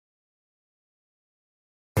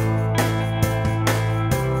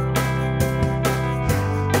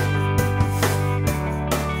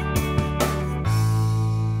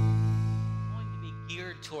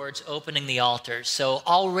towards opening the altars. So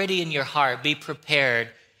already in your heart, be prepared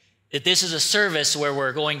that this is a service where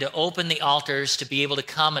we're going to open the altars to be able to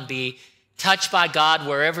come and be touched by God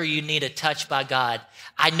wherever you need a touch by God.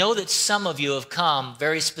 I know that some of you have come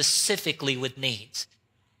very specifically with needs.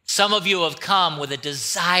 Some of you have come with a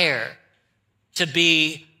desire to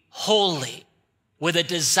be holy, with a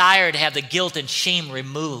desire to have the guilt and shame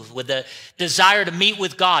removed, with a desire to meet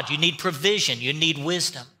with God. You need provision. You need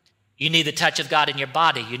wisdom. You need the touch of God in your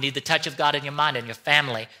body. You need the touch of God in your mind and your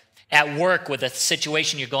family. At work, with a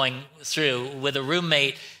situation you're going through, with a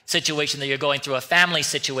roommate situation that you're going through, a family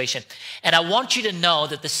situation. And I want you to know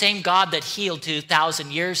that the same God that healed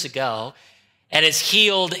 2,000 years ago and is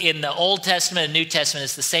healed in the Old Testament and New Testament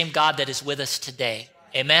is the same God that is with us today.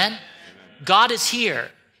 Amen? God is here.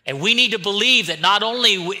 And we need to believe that not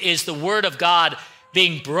only is the word of God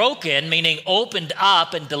being broken, meaning opened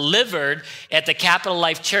up and delivered at the Capital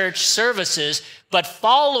Life Church services, but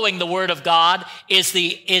following the word of God is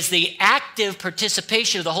the active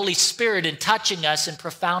participation of the Holy Spirit in touching us in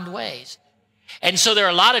profound ways. And so there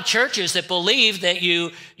are a lot of churches that believe that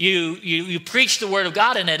you preach the word of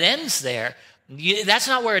God and it ends there. That's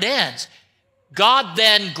not where it ends. God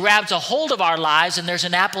then grabs a hold of our lives and there's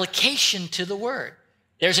an application to the word.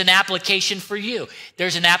 There's an application for you.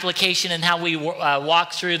 There's an application in how we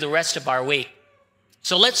walk through the rest of our week.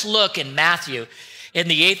 So let's look in Matthew. In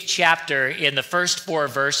the 8th chapter, in the first 4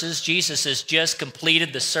 verses, Jesus has just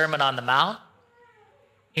completed the Sermon on the Mount.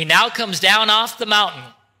 He now comes down off the mountain.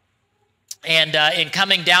 And in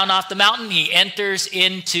coming down off the mountain, he enters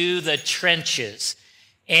into the trenches.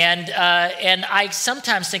 And I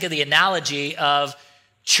sometimes think of the analogy of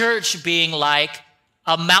church being like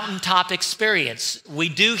a mountaintop experience. We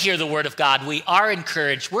do hear the word of God. We are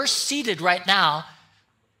encouraged. We're seated right now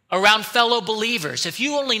around fellow believers. If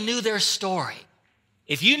you only knew their story,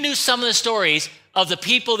 if you knew some of the stories of the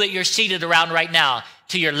people that you're seated around right now,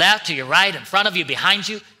 to your left, to your right, in front of you, behind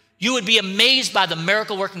you, you would be amazed by the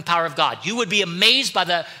miracle working power of God. You would be amazed by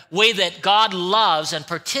the way that God loves and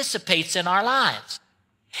participates in our lives.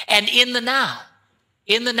 And in the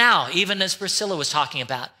now, even as Priscilla was talking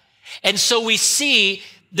about. And so we see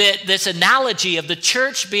that this analogy of the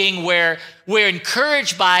church being where we're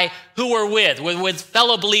encouraged by who we're with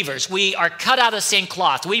fellow believers. We are cut out of the same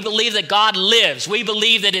cloth. We believe that God lives. We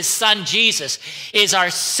believe that his son Jesus is our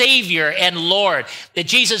Savior and Lord, that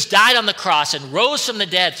Jesus died on the cross and rose from the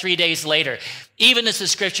dead 3 days later, even as the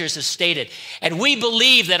scriptures have stated. And we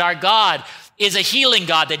believe that our God is a healing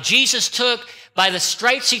God, that Jesus took, by the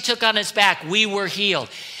stripes he took on his back, we were healed.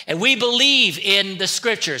 And we believe in the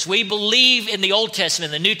scriptures. We believe in the Old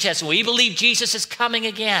Testament, the New Testament. We believe Jesus is coming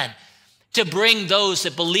again to bring those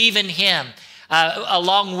that believe in him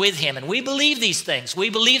along with him. And we believe these things. We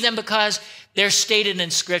believe them because they're stated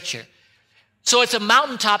in scripture. So it's a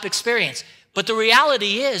mountaintop experience. But the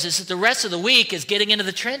reality is that the rest of the week is getting into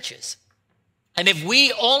the trenches. And if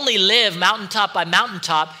we only live mountaintop by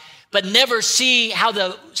mountaintop, but never see how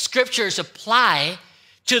the scriptures apply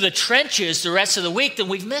to the trenches the rest of the week, then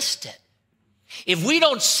we've missed it. If we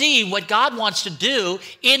don't see what God wants to do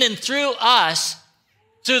in and through us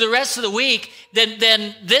through the rest of the week,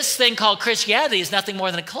 then this thing called Christianity is nothing more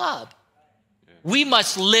than a club. We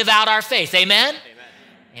must live out our faith. Amen?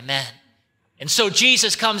 Amen. And so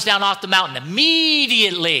Jesus comes down off the mountain.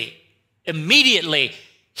 Immediately,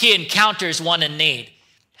 he encounters one in need.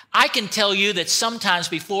 I can tell you that sometimes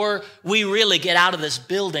before we really get out of this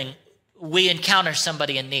building, we encounter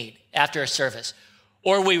somebody in need after a service.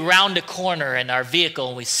 Or we round a corner in our vehicle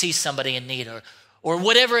and we see somebody in need. Or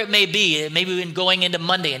whatever it may be. Maybe we've been going into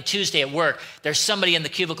Monday and Tuesday at work. There's somebody in the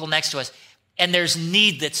cubicle next to us. And there's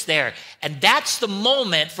need that's there. And that's the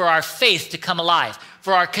moment for our faith to come alive.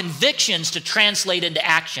 For our convictions to translate into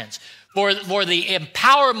actions. For the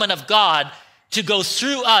empowerment of God to go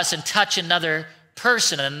through us and touch another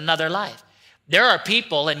person in another life. There are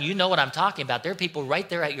people, and you know what I'm talking about, there are people right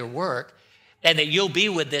there at your work and that you'll be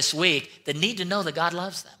with this week that need to know that God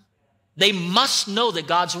loves them. They must know that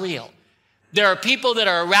God's real. There are people that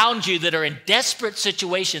are around you that are in desperate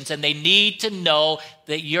situations and they need to know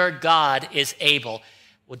that your God is able.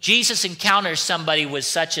 Well, Jesus encounters somebody with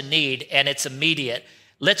such a need and it's immediate.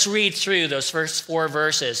 Let's read through those first 4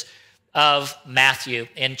 verses of Matthew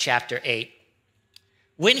in chapter 8.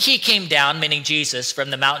 When he came down, meaning Jesus,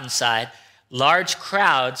 from the mountainside, large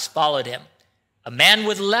crowds followed him. A man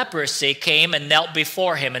with leprosy came and knelt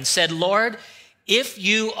before him and said, "Lord, if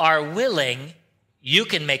you are willing, you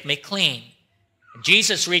can make me clean." And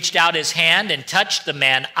Jesus reached out his hand and touched the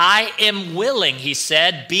man. "I am willing," he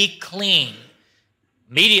said, "be clean."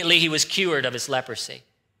 Immediately he was cured of his leprosy.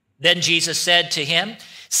 Then Jesus said to him,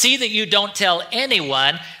 "See that you don't tell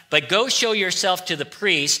anyone, but go show yourself to the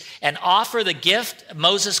priest and offer the gift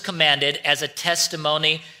Moses commanded as a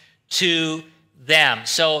testimony to them.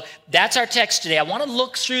 So that's our text today. I want to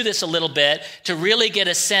look through this a little bit to really get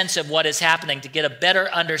a sense of what is happening, to get a better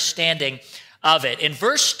understanding of it. In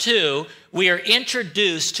verse 2, we are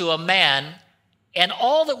introduced to a man, and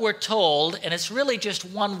all that we're told, and it's really just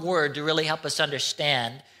one word to really help us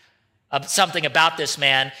understand something about this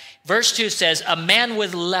man. Verse 2 says, a man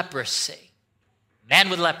with leprosy. Man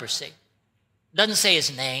with leprosy. Doesn't say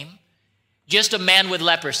his name, just a man with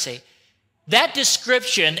leprosy. That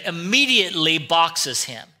description immediately boxes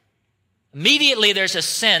him. Immediately there's a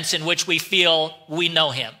sense in which we feel we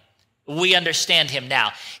know him. We understand him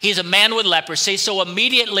now. He's a man with leprosy, so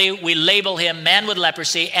immediately we label him man with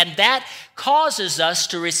leprosy, and that causes us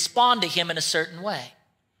to respond to him in a certain way.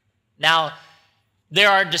 Now, there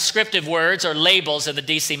are descriptive words or labels in the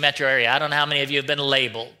DC metro area. I don't know how many of you have been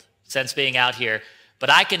labeled since being out here, but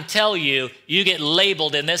I can tell you, you get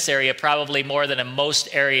labeled in this area probably more than in most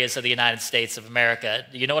areas of the United States of America.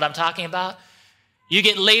 You know what I'm talking about? You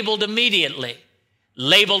get labeled immediately.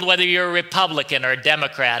 Labeled whether you're a Republican or a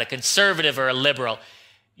Democrat, a conservative or a liberal.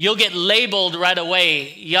 You'll get labeled right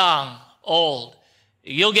away, young, old.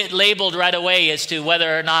 You'll get labeled right away as to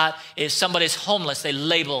whether or not if somebody's homeless, they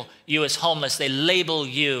label you as homeless. They label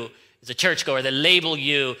you as a churchgoer. They label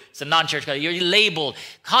you as a non-churchgoer. You're labeled,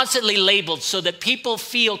 constantly labeled, so that people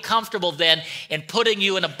feel comfortable then in putting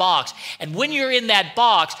you in a box. And when you're in that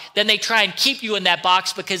box, then they try and keep you in that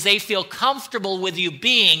box because they feel comfortable with you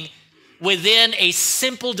being within a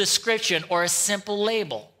simple description or a simple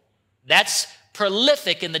label. That's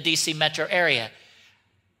prolific in the DC metro area.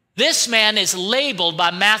 This man is labeled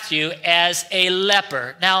by Matthew as a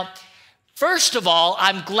leper. Now, first of all,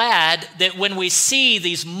 I'm glad that when we see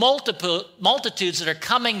these multitudes that are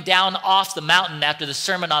coming down off the mountain after the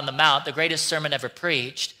Sermon on the Mount, the greatest sermon ever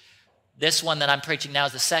preached, this one that I'm preaching now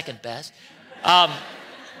is the second best,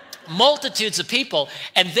 multitudes of people,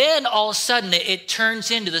 and then all of a sudden it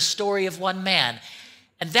turns into the story of one man.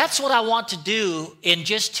 And that's what I want to do in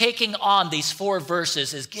just taking on these 4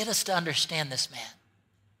 verses, is get us to understand this man.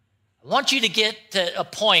 I want you to get to a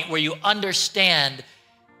point where you understand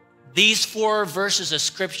these 4 verses of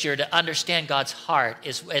Scripture, to understand God's heart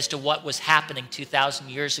as to what was happening 2,000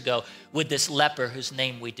 years ago with this leper whose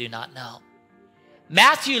name we do not know.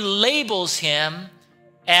 Matthew labels him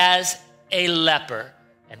as a leper.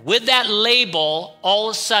 And with that label, all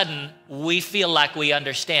of a sudden, we feel like we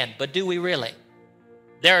understand. But do we really?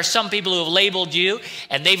 There are some people who have labeled you,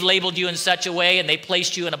 and they've labeled you in such a way, and they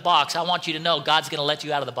placed you in a box. I want you to know God's going to let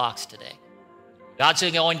you out of the box today. God's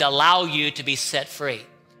going to allow you to be set free.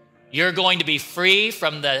 You're going to be free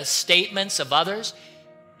from the statements of others,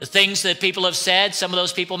 the things that people have said. Some of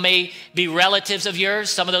those people may be relatives of yours.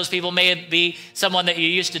 Some of those people may be someone that you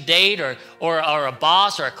used to date or a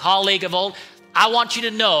boss or a colleague of old. I want you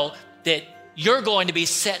to know that you're going to be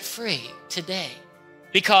set free today,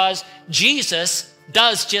 because Jesus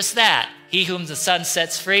does just that. He whom the Son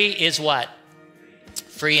sets free is what?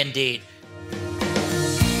 Free indeed.